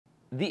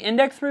The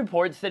index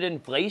reports that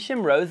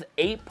inflation rose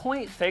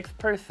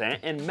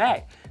 8.6% in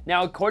May.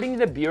 Now, according to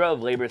the Bureau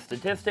of Labor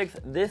Statistics,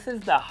 this is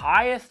the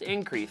highest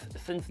increase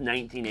since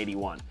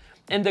 1981.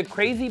 And the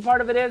crazy part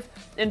of it is,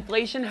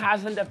 inflation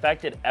hasn't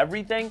affected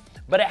everything,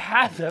 but it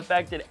has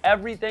affected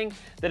everything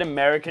that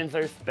Americans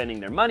are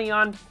spending their money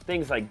on,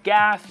 things like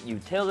gas,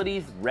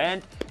 utilities,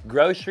 rent,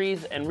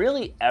 groceries, and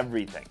really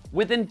everything.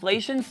 With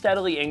inflation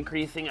steadily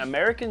increasing,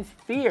 Americans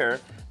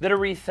fear that a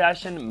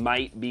recession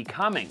might be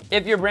coming.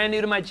 If you're brand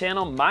new to my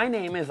channel, my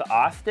name is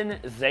Austin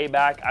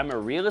Zaback. I'm a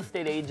real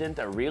estate agent,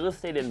 a real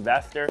estate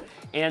investor,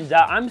 and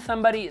I'm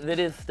somebody that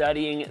is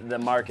studying the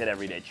market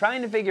every day,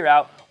 trying to figure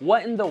out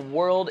what in the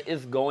world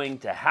is going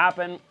to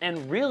happen,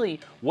 and really,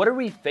 what are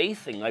we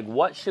facing? Like,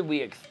 what should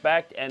we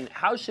expect, and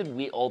how should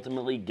we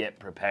ultimately get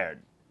prepared?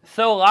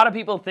 So a lot of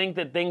people think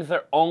that things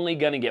are only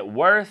going to get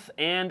worse,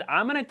 and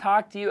I'm going to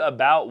talk to you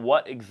about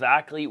what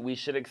exactly we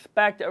should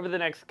expect over the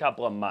next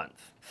couple of months.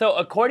 So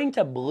according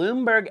to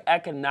Bloomberg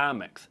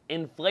Economics,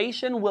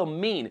 inflation will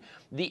mean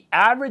the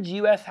average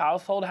US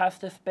household has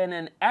to spend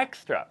an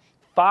extra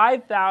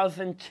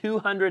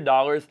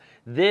 $5,200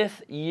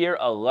 this year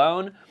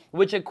alone,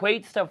 which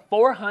equates to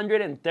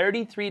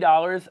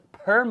 $433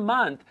 per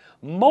month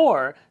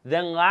more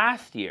than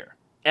last year.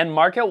 And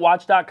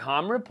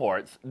MarketWatch.com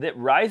reports that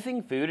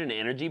rising food and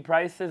energy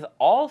prices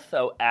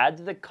also add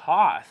to the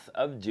costs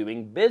of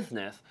doing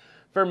business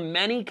for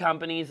many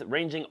companies,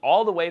 ranging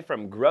all the way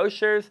from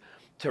grocers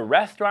to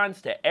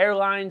restaurants to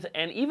airlines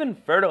and even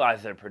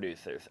fertilizer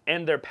producers.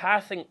 And they're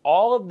passing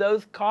all of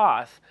those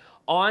costs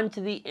on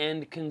to the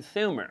end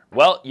consumer.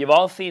 Well, you've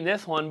all seen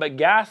this one, but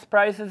gas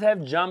prices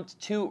have jumped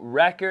to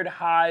record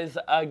highs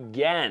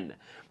again.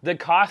 The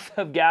cost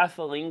of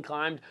gasoline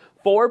climbed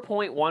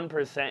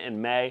 4.1%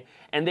 in May,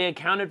 and they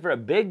accounted for a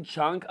big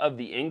chunk of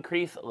the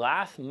increase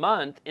last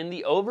month in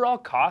the overall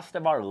cost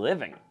of our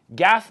living.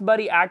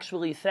 GasBuddy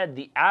actually said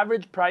the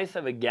average price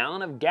of a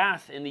gallon of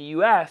gas in the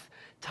US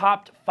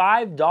topped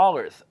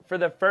 $5 for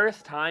the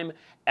first time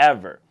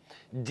ever.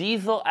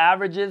 Diesel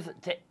averages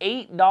to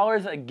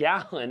 $8 a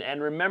gallon,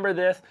 and remember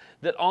this,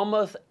 that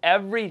almost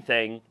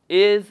everything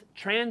is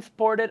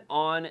transported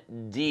on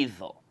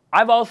diesel.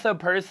 I've also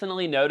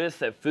personally noticed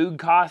that food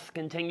costs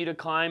continue to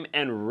climb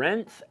and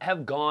rents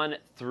have gone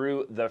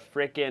through the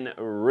frickin'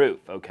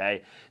 roof,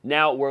 okay?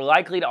 Now, we're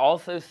likely to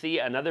also see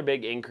another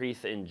big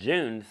increase in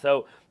June,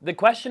 so the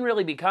question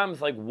really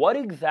becomes, like, what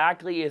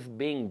exactly is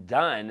being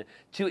done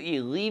to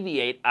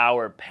alleviate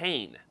our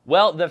pain?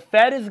 Well, the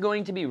Fed is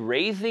going to be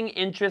raising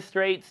interest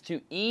rates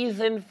to ease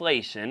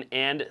inflation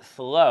and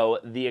slow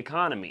the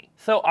economy.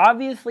 So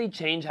obviously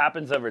change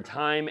happens over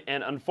time,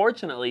 and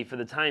unfortunately for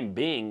the time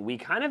being, we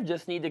kind of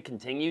just need to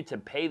continue to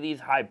pay these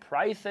high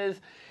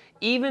prices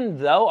even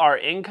though our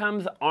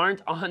incomes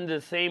aren't on the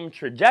same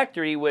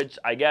trajectory, which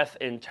I guess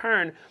in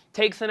turn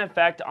takes an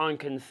effect on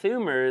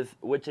consumers,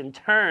 which in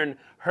turn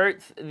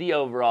hurts the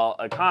overall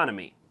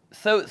economy.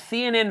 So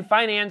CNN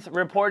Finance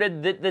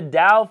reported that the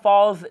Dow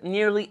falls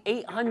nearly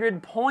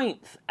 800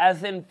 points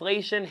as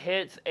inflation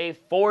hits a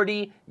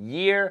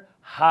 40-year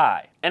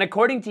high. And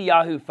according to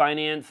Yahoo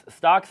Finance,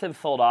 stocks have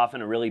sold off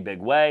in a really big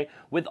way,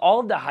 with all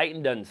of the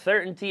heightened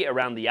uncertainty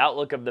around the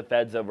outlook of the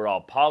Fed's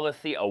overall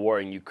policy, a war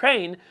in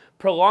Ukraine,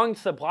 prolonged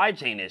supply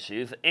chain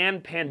issues,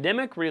 and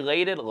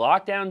pandemic-related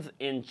lockdowns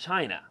in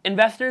China.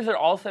 Investors are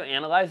also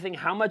analyzing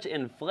how much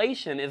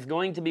inflation is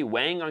going to be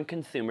weighing on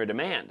consumer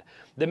demand,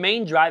 the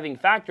main driving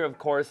factor, of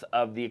course,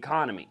 of the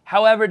economy.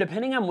 However,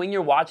 depending on when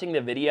you're watching the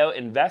video,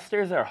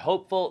 investors are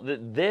hopeful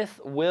that this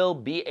will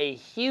be a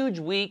huge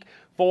week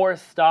for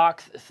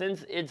stocks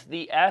since it's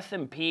the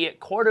S&P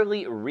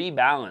quarterly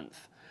rebalance.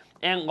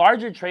 And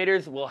larger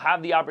traders will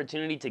have the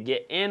opportunity to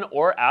get in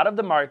or out of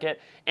the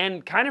market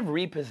and kind of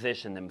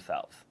reposition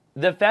themselves.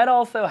 The Fed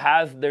also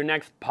has their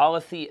next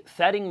policy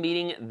setting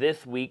meeting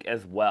this week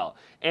as well.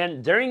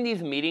 And during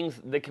these meetings,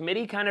 the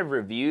committee kind of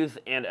reviews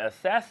and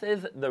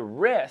assesses the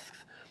risks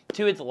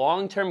to its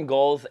long-term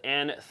goals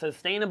and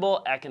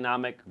sustainable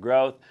economic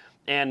growth,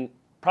 and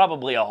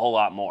probably a whole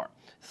lot more.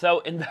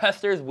 So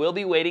investors will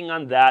be waiting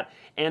on that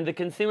and the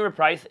Consumer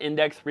Price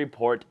Index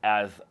report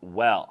as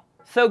well.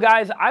 So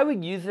guys, I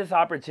would use this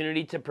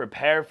opportunity to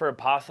prepare for a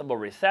possible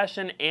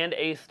recession and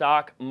a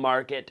stock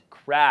market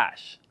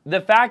crash.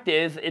 The fact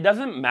is, it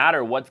doesn't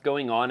matter what's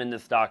going on in the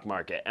stock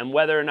market and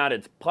whether or not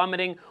it's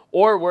plummeting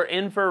or we're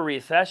in for a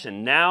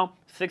recession now,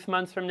 6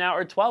 months from now,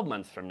 or 12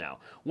 months from now.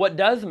 What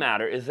does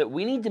matter is that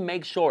we need to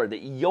make sure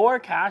that your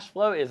cash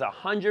flow is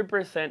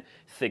 100%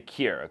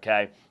 secure,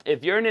 okay?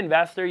 If you're an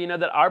investor, you know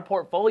that our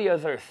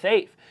portfolios are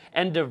safe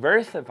and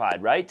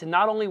diversified, right? To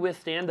not only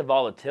withstand the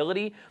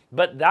volatility,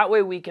 but that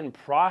way we can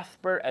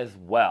prosper as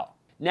well.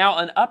 Now,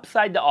 an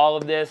upside to all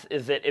of this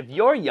is that if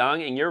you're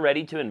young and you're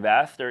ready to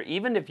invest, or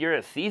even if you're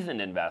a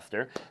seasoned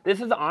investor,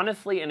 this is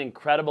honestly an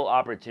incredible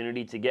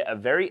opportunity to get a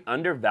very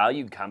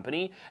undervalued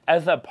company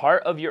as a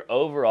part of your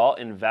overall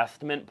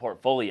investment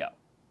portfolio.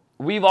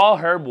 We've all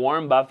heard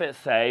Warren Buffett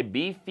say,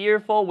 "Be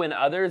fearful when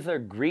others are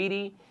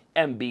greedy,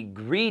 and be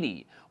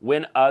greedy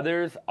when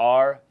others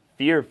are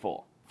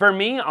fearful." For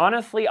me,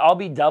 honestly, I'll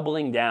be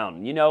doubling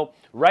down. You know,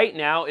 right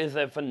now is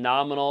a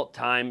phenomenal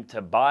time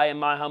to buy, in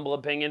my humble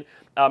opinion.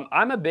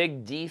 I'm a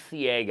big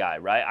DCA guy,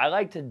 right? I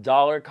like to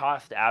dollar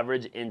cost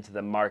average into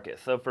the market.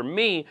 So for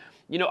me,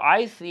 you know,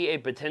 I see a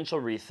potential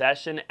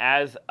recession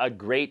as a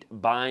great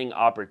buying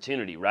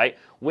opportunity, right?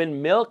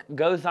 When milk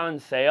goes on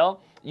sale,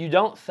 you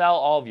don't sell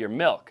all of your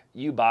milk,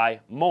 you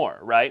buy more,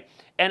 right?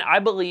 And I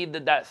believe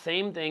that that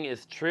same thing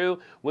is true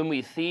when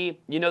we see,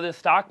 you know, the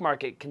stock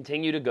market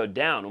continue to go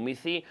down, when we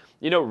see,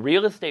 you know,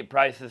 real estate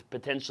prices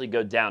potentially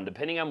go down,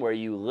 depending on where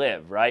you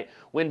live, right?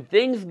 When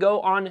things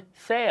go on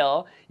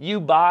sale,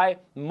 you buy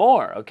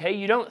more, okay?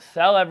 You don't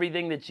sell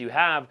everything that you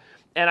have.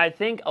 And I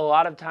think a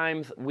lot of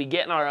times we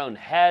get in our own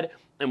head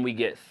and we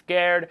get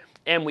scared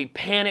and we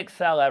panic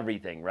sell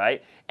everything,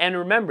 right? And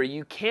remember,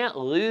 you can't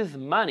lose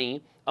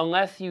money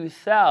unless you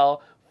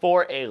sell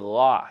for a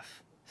loss.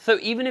 So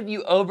even if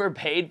you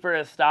overpaid for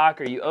a stock,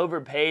 or you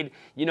overpaid,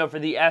 you know, for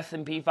the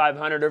S&P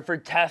 500 or for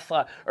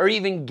Tesla or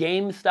even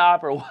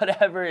GameStop or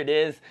whatever it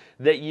is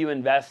that you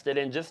invested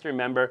in, just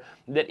remember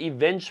that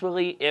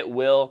eventually it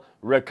will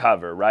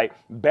recover, right?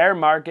 Bear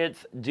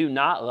markets do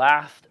not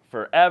last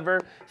forever.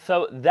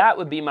 So that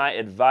would be my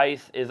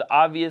advice, is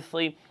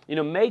obviously, you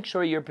know, make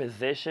sure you're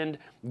positioned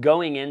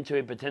going into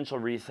a potential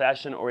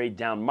recession or a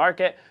down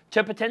market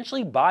to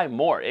potentially buy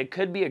more. It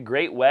could be a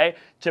great way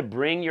to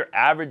bring your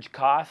average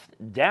cost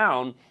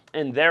down,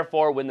 and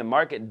therefore when the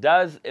market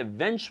does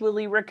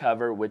eventually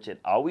recover, which it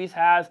always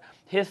has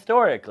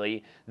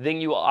historically, then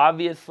you will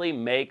obviously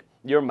make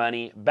your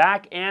money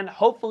back and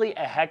hopefully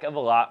a heck of a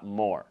lot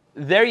more.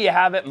 There you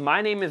have it.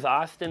 My name is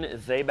Austin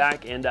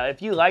Zaback, and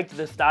if you liked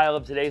the style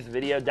of today's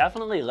video,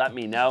 definitely let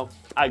me know.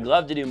 I'd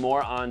love to do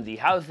more on the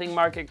housing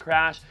market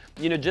crash,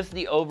 you know, just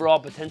the overall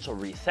potential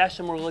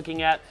recession we're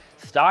looking at,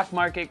 stock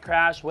market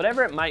crash,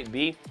 whatever it might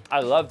be.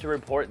 I love to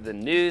report the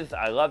news.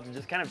 I love to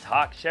just kind of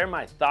talk, share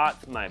my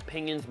thoughts, my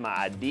opinions, my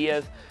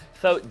ideas.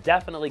 So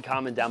definitely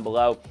comment down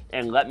below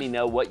and let me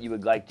know what you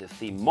would like to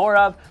see more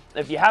of.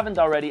 If you haven't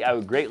already, I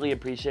would greatly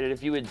appreciate it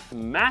if you would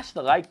smash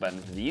the like button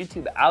for the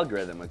YouTube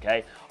algorithm,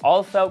 okay?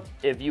 Also,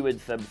 if you would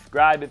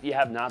subscribe if you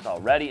have not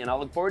already, and I'll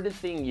look forward to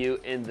seeing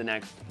you in the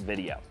next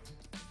video.